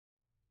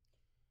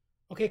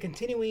Okay,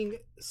 continuing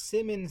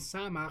Siman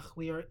Samach,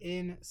 we are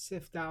in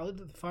Sif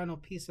Daled, the final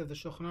piece of the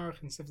Shulchan Aruch,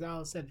 and Sif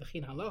Daled said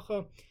V'chin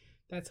Halacha.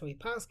 That's how he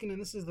paskin,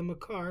 and this is the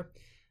makar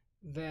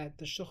that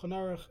the Shulchan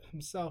Aruch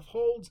himself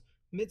holds.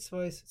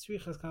 Mitzvahs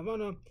tzrichas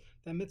kavana,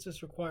 that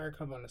mitzvahs require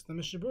kavanas. The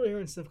Mishnah Berurah here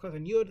in Sif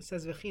Katan Yud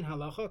says V'chin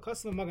Halacha,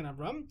 Kasav Magen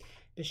Avram,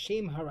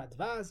 B'Shem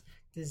Haradvaz,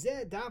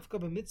 Dezeh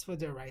Davka b'Mitzvah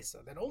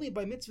Deraisa. That only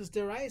by mitzvahs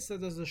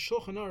deraisa does the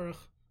Shulchan Aruch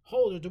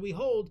hold, or do we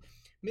hold,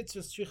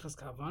 mitzvahs tzrichas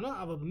kavana,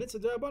 aber b'mitzvah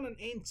derabanan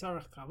ain't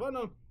tzarech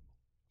kavana,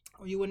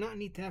 or you would not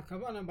need to have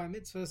kavana by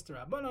mitzvahs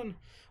derabanan.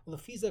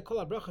 Lefiza kol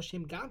habracha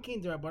shem gam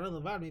kein derabanan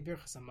levad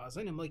mebirchas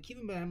hamazon, and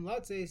loikivim behem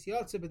latzeis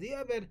yatze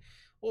b'diavad.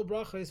 All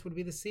brachas would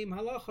be the same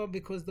halacha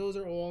because those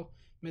are all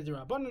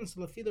midrabanan.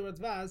 So lefila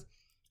radvaz,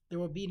 there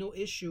will be no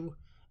issue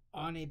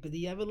on a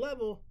b'diavad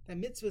level that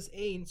mitzvahs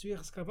ain't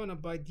tzrichas kavana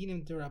by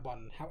dinim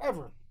derabanan.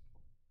 However,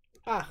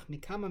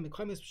 mikama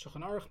mikomis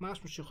b'shulchan aruch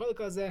mashma shecholik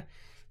hazeh.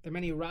 There are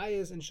many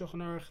rayas in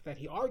Shulchan Aruch that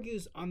he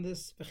argues on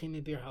this. V'chim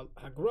mibir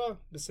hagra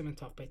b'siman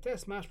tov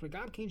peites mashma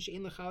gam kein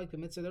she'in lechalik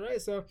b'mitzvah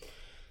deraisa,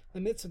 the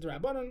mitzvah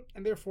derabanan,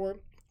 and therefore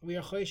we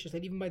are choishes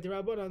that even by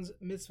derabanan's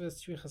mitzvahs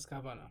tzrichas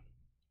kavana.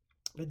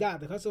 V'da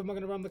the Kasav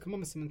Magen Avram the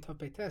Kamam siman tov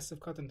peites of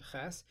Katan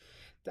Ches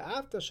the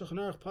after Shulchan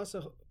Aruch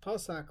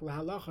pasak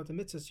lahalacha the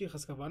mitzvah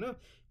tzrichas kavana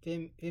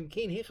v'im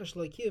kein hechash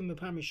loikim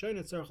mepam rishon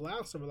tzarich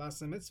la'achzor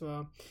v'las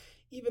mitzvah.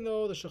 Even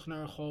though the Shulchan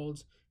Aruch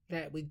holds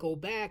that we go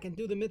back and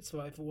do the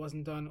mitzvah if it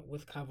wasn't done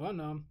with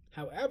kavana.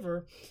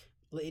 However,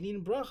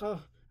 le'inin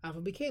bracha afa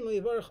b'kein lo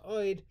yivarach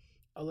oid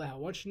aleha.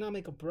 One should not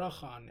make a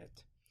bracha on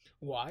it.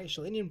 Why?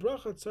 Shaleinin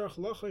bracha tzarich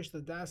lachosh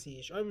l'dasi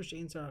ish omer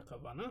she'in tzarich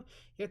kavana.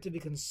 You have to be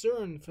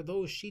concerned for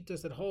those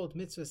shitas that hold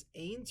mitzvahs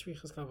ein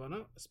tzrichas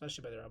kavana,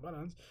 especially by the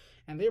rabbanans,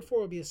 and therefore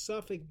will be a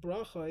suffix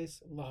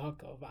brachos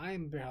lahaka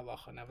v'ayim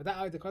b'halacha. Now,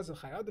 v'da'ay dekaz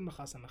l'chayadim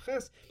l'chas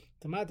ha'maches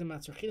tamadim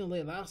atzarchina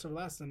le'lachs or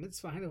last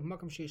mitzvah hainu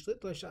v'makam sheish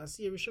litla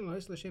sha'asiyah rishon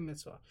l'hois l'shem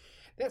mitzvah.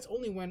 That's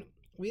only when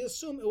we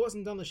assume it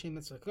wasn't done l'shem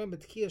mitzvah.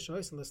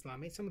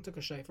 Someone took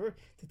a shofar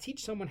to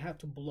teach someone how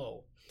to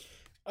blow.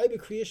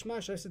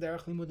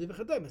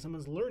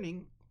 Someone's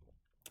learning,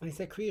 and he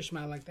said Krias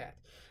Shema like that.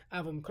 He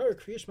came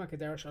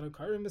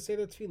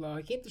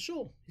to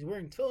shul. He's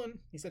wearing tefillin.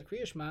 He said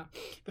Krias Shema.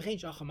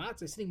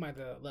 He's sitting by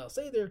the Leil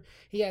Seder.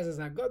 He has his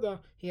Nagada.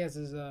 He has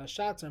his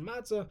shatz or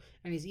matzah,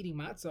 and he's eating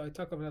matzah. I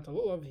talk about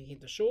Natalulav. He came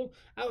to shul.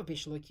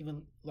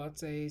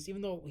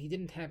 Even though he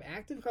didn't have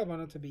active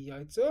kavanah to be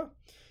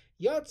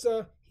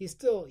Yatza, he's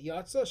still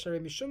Yatza, Sharei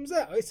Mishum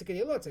Zeh, Oisek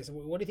Yatza. So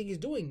what do you think he's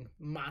doing?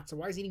 Matzah.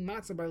 Why is he eating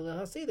matzah by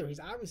Leil Seder? He's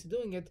obviously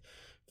doing it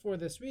for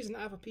this reason.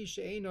 Afapi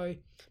she'enoi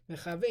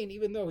mechavein,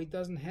 even though he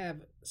doesn't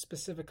have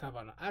specific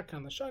kavanah.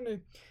 Arkan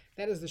l'shanei.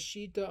 That is the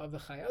shita of the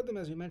Chayadim,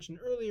 as we mentioned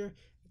earlier.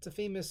 It's a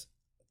famous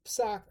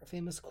psak, a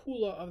famous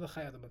kula of the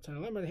Chayadim.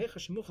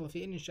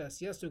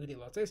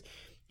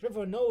 If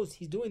everyone knows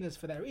he's doing this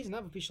for that reason,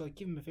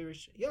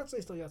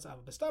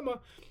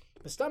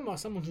 B'stama,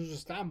 someone who's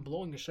just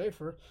blowing a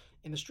shofar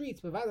in the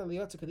streets, and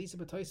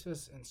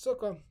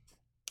sukkah,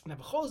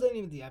 and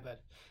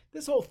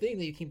this whole thing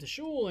that you came to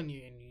shul and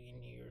you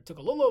took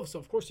a lulav, so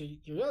of course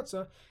you're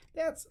yatsa,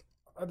 that's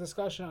a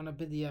discussion on a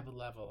b'diavad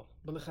level.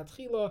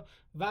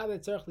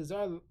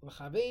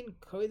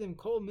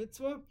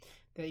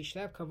 That you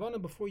should have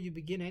kavanah before you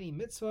begin any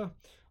mitzvah.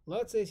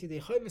 Let's say I'm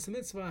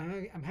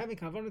having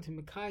kavanah to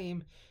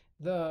mekayim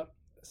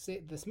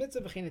this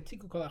mitzvah.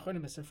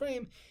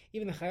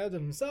 Even the Chayadim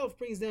himself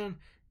brings down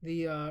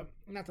the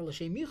not the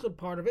l'shem yichud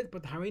part of it,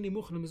 but the hareini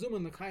muchna mezuma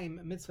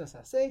mekayim mitzvah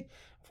saseh.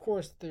 Of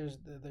course, there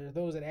are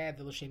those that add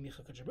the l'shem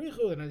yichud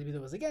kajabrichu, and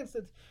other was against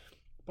it.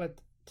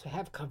 But to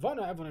have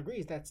kavanah, everyone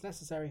agrees that's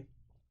necessary.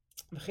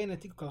 Okay,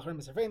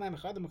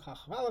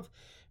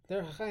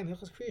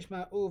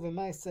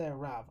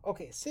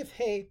 Sif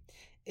Hey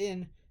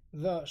in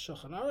the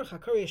Shulchan Aruch,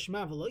 Krias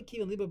Shema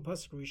v'loikiv and liba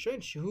pasuk rishon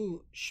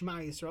shehu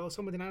Shema Yisrael.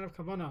 Someone did not have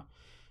kavanah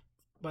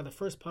by the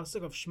first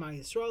pasuk of Shema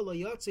Yisrael lo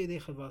yatzei dei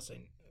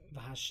chavasin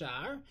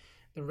v'hashar.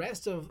 The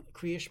rest of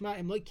Krias Shema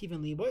im loikiv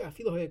and liba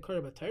afilu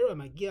hoyakar b'Torah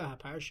magia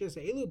haparshas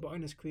elu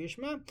ba'onis Krias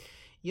Shema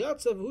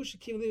yatzei v'hu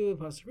shekiv liba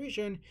pasuk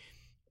rishon.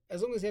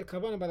 As long as he had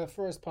kavanah by the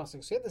first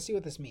pasuk. So you have to see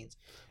what this means.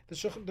 The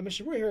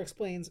Mishnah Berurah here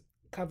explains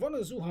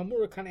kavanah zu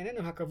hamura kan enenu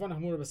hakavana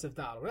hamura b'sif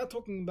dal. We're not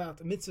talking about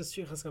mitzvahs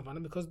tzrichas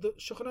kavanah because the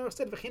Shulchan Aruch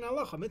said v'chein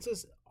halacha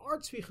mitzvahs are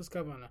tzrichas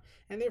kavanah,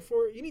 and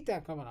therefore you need to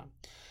have kavanah.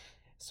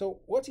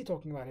 So what's he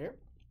talking about here?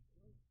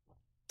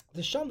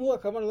 The shamhu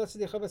kavanah let's say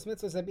the chavas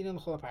mitzvahs zabinan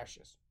l'chol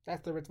parshas.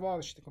 That's the ritva,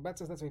 the shtickle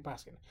betzos. That's what he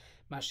paskin.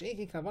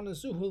 Mash'eki kavanah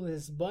zu hu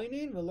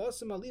l'hisbainin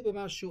v'losim aliba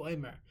mashu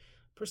omer.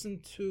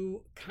 Person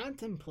to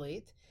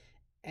contemplate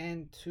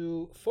and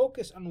to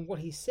focus on what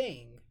he's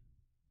saying,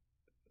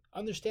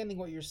 understanding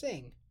what you're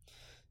saying.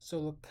 So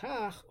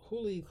l'kach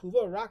huli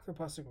kuva rakar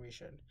pasuk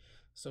rishon.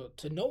 So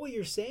to know what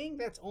you're saying,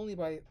 that's only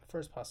by the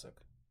first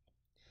pasuk.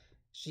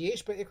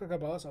 Sheyesh by ikar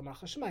kabbalas al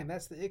machos shemayim.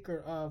 That's the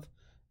ikar of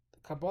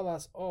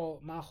kabbalas al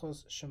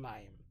machos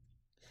shemayim.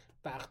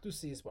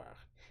 Ba'achdusi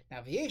yisbarach.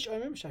 Now, v'yesh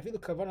omrim shafilu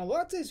kavana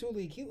lotzes hu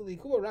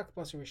liikuba rak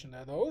b'asirishon.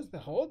 There are those that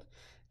hold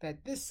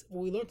that this,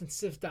 what we learned in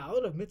Sif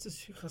Daled of mitzvah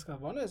shvichas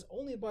kavana, is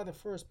only by the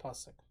first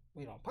pasuk.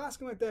 We don't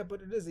pasuk like that,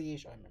 but it is a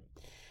yesh omrim.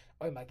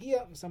 Oy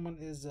magia, someone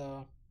is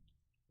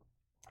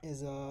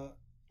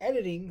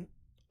editing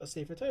a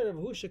sefer Torah,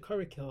 who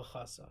shekari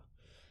kilchasa.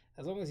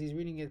 As long as he's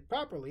reading it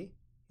properly,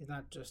 he's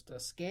not just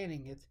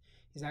scanning it;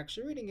 he's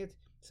actually reading it.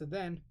 So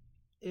then,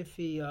 if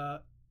he had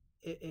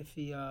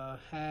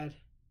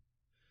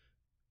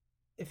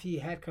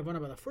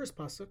kavanah by the first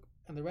pasuk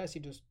and the rest he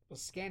just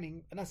was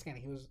not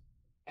scanning, he was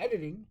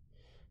editing,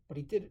 but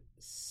he did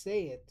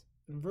say it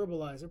and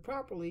verbalize it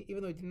properly,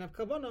 even though he didn't have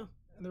kavanah.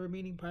 And the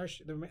remaining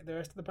parsha, the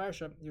rest of the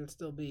parsha, it would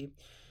still be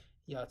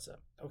yatsa.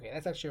 Okay,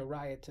 that's actually a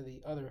riot to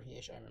the other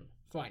yesh omrim.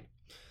 Fine.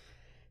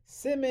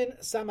 Siman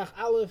samach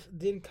aleph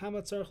din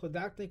kama tzarich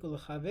ledaknik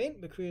ulechavein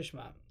b'Kriyas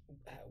Shema.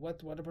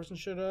 What a person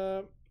should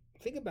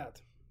think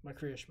about by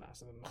Krias Shema.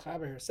 So the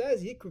Mechaber here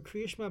says Yikru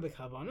Krias Shema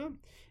b'kavana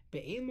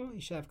be'ema.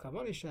 You should have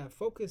kavana. You should have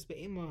focus.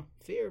 Be'ema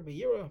fear.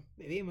 Be'yira.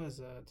 Be'ema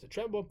is to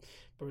tremble.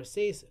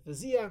 B'reseis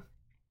v'ziyah.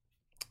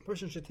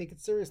 Person should take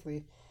it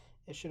seriously.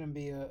 It shouldn't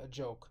be a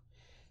joke.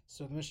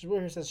 So the Mishnah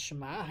here says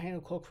Shema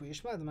Hainu Kol Krias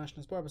Shema. The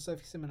Mashnas Bar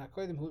B'Seif Siman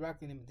HaKodim Hu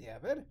Rak L'Nim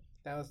B'Diavad.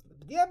 That was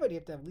B'Diavad. You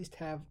have to at least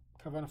have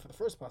kavana for the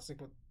first pasuk,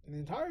 but the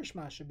entire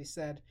Shema should be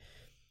said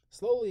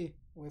slowly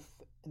with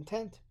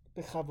intent.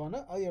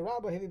 Bechavana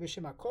Ayarabba Hevi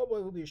B'Shem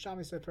HaKoboy Hu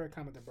B'Yishami Sefer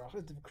Kama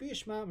Debrachas. The Krias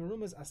Shema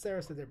Merumas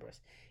Aseres Adibros.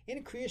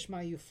 In Krias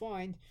Shema you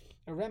find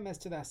a remez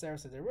to the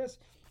Aseres Adibros,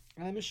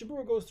 and the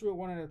Mishabur goes through it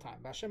one at a time.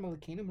 B'Hashem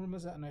Elokeinu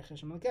Merumas Anoich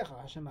Hashem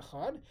Elokecha. Hashem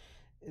Echad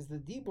is the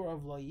dibur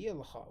of Lo Yeh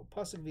Lecha.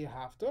 Pasuk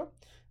V'Yahavta.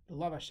 The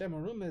love Hashem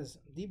Merumas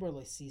Dibur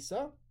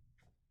Le'Sisa.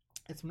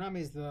 Its Menami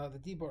is the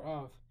dibur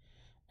of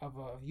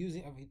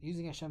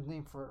using Hashem's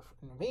name for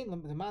in vain.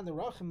 The man the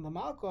Rachim the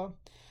Malka,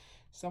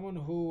 someone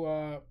who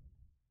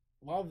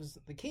loves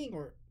the king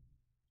or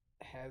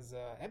has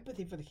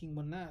empathy for the king,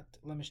 will not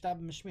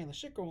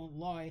won't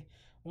lie,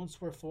 won't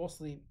swear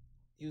falsely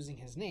using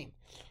his name.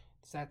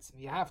 So that's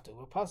you have to.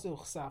 Pasuk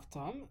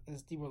Savtam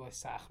is dibur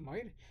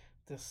le'sachmoid.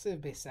 The siv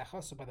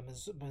beisecha. So by the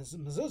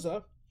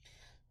mezuzah,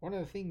 one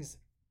of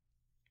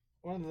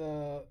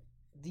the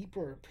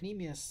deeper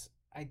panemius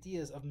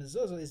ideas of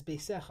mezuzah is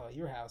beisecha,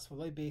 your house,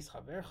 v'loy beis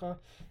chavercha,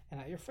 and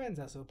not your friend's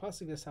house. So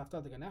pasuk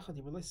v'safta deganecha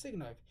dibur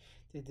le'signov.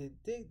 Did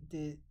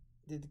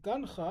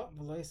gancha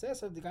v'loy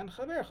sesav degan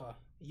chavercha.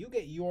 You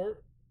get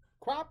your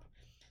crop,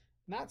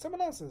 not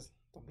someone else's.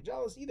 Don't be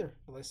jealous either.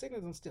 V'loy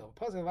signov, don't steal.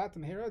 Pasuk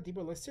v'atam hera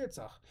dibur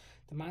le'sirtzach.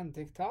 The man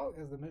diktal,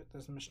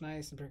 as the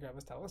Mishnayos and Pirkei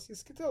Avos tell us, he'll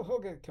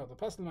get killed. The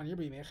pasuk man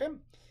yirbi mechem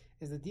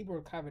is the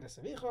dibur kaved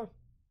asavicha.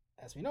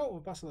 As we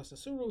know, pasuk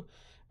le'sasuru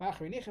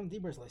v'achrinichem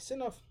dibur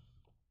le'sinov.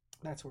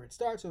 That's where it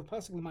starts. So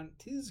pasuk leman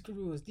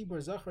tizkuru is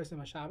dibur zachar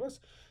semashavos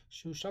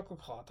shu shakol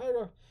kol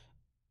Torah.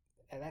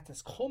 And that's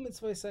as kol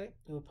mitzvah say.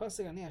 The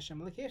pasuk ani Hashem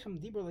lekechem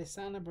dibur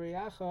leisana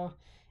b'riacha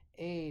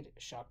aid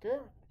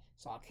shaker.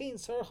 So alkein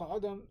sarcha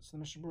adam. So the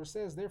Mishnah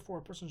says, therefore,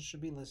 a person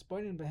should be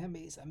lesboinin behem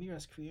beis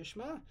amiras Krias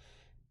Shema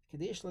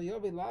kadesh lo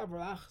yovi lav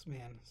rachas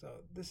man.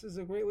 So this is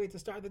a great way to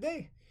start the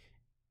day,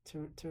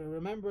 to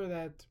remember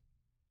that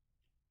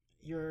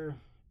you're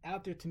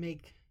out there to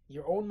make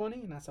your own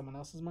money, not someone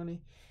else's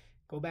money.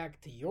 Go back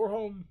to your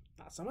home,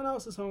 not someone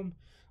else's home.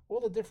 All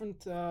the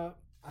different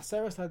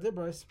aseres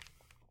hadibros,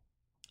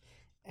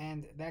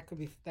 and that could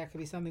be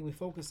something we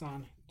focus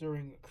on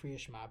during Krias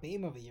Shema.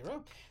 Be'im of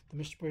Yira, the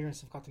Mishnah here in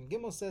Sivkatan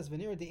Gimel says,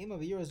 "V'nira de'im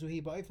of Yira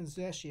zuhi ba'ifin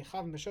zuesh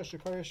yechavim b'shosh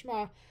Krias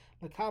Shema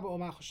l'kaba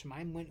omach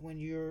shemaim." When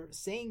you're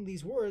saying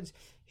these words,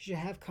 you should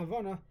have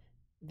kavana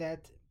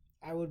that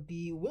I would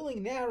be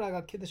willing now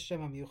ragal kiddush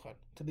Shem HaMiyuchad,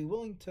 to be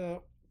willing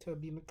to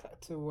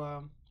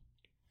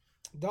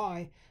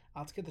die.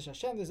 As the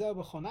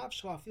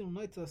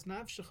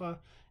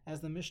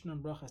Mishnah in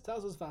Brachas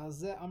tells us,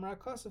 that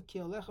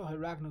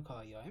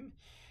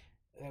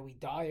we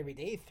die every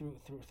day through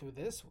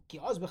this. If you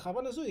have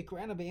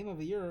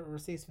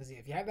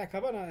that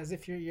kavanah, as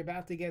if you're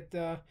about to get,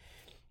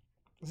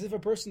 as if a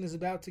person is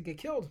about to get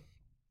killed,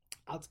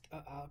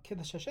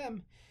 kiddush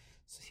Hashem,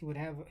 so he would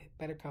have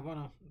better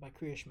kavanah by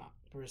Krias Shema.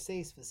 A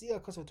person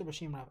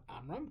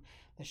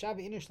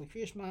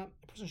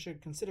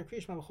should consider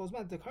Krias Shema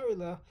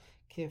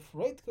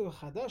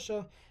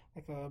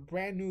like a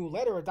brand new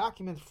letter or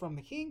document from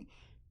the king.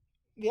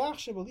 Again,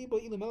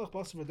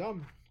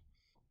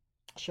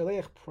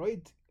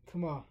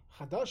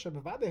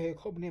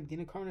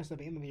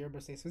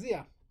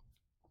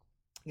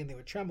 they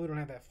would tremble. We don't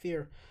have that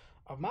fear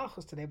of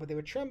Malchus today, but they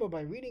would tremble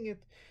by reading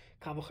it.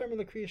 This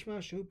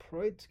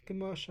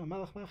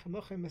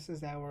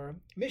is our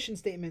mission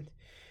statement.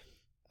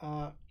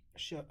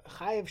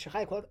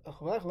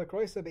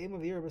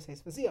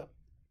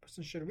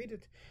 Person should read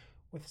it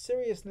with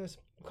seriousness.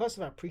 Because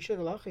of our appreciate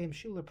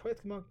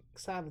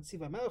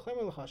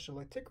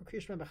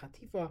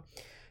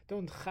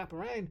don't chap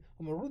around.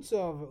 It's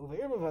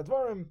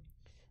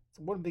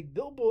one big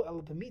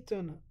bilbo,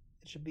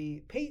 It should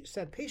be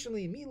said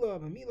patiently, mila,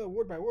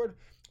 word by word,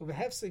 with a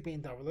hefsek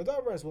being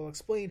davar, as we'll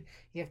explain.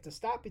 You have to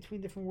stop between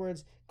different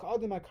words. You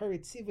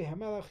read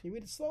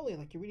it slowly,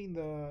 like you're reading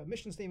the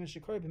mission statement, the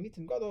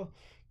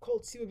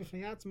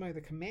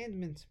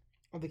commandment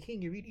of the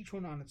king. You read each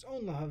one on its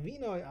own,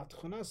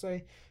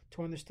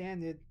 to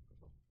understand it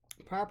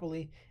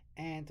properly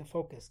and to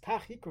focus. And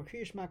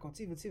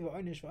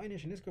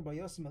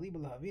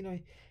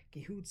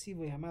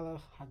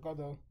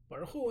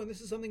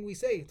this is something we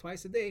say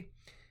twice a day.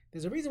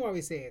 There's a reason why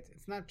we say it.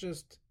 It's not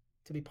just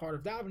to be part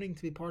of davening,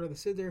 to be part of the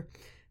siddur.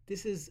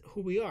 This is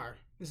who we are.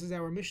 This is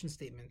our mission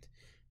statement.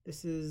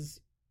 This is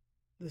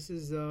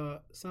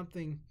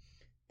something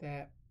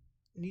that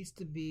needs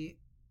to be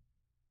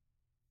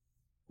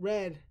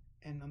read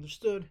and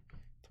understood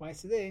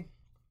twice a day.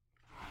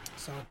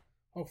 So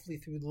hopefully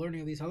through the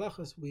learning of these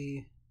halachas,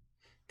 we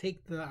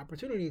take the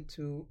opportunity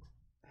to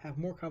have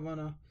more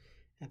kavanah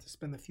and to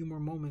spend a few more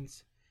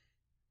moments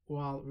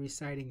while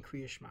reciting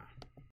Krias Shema.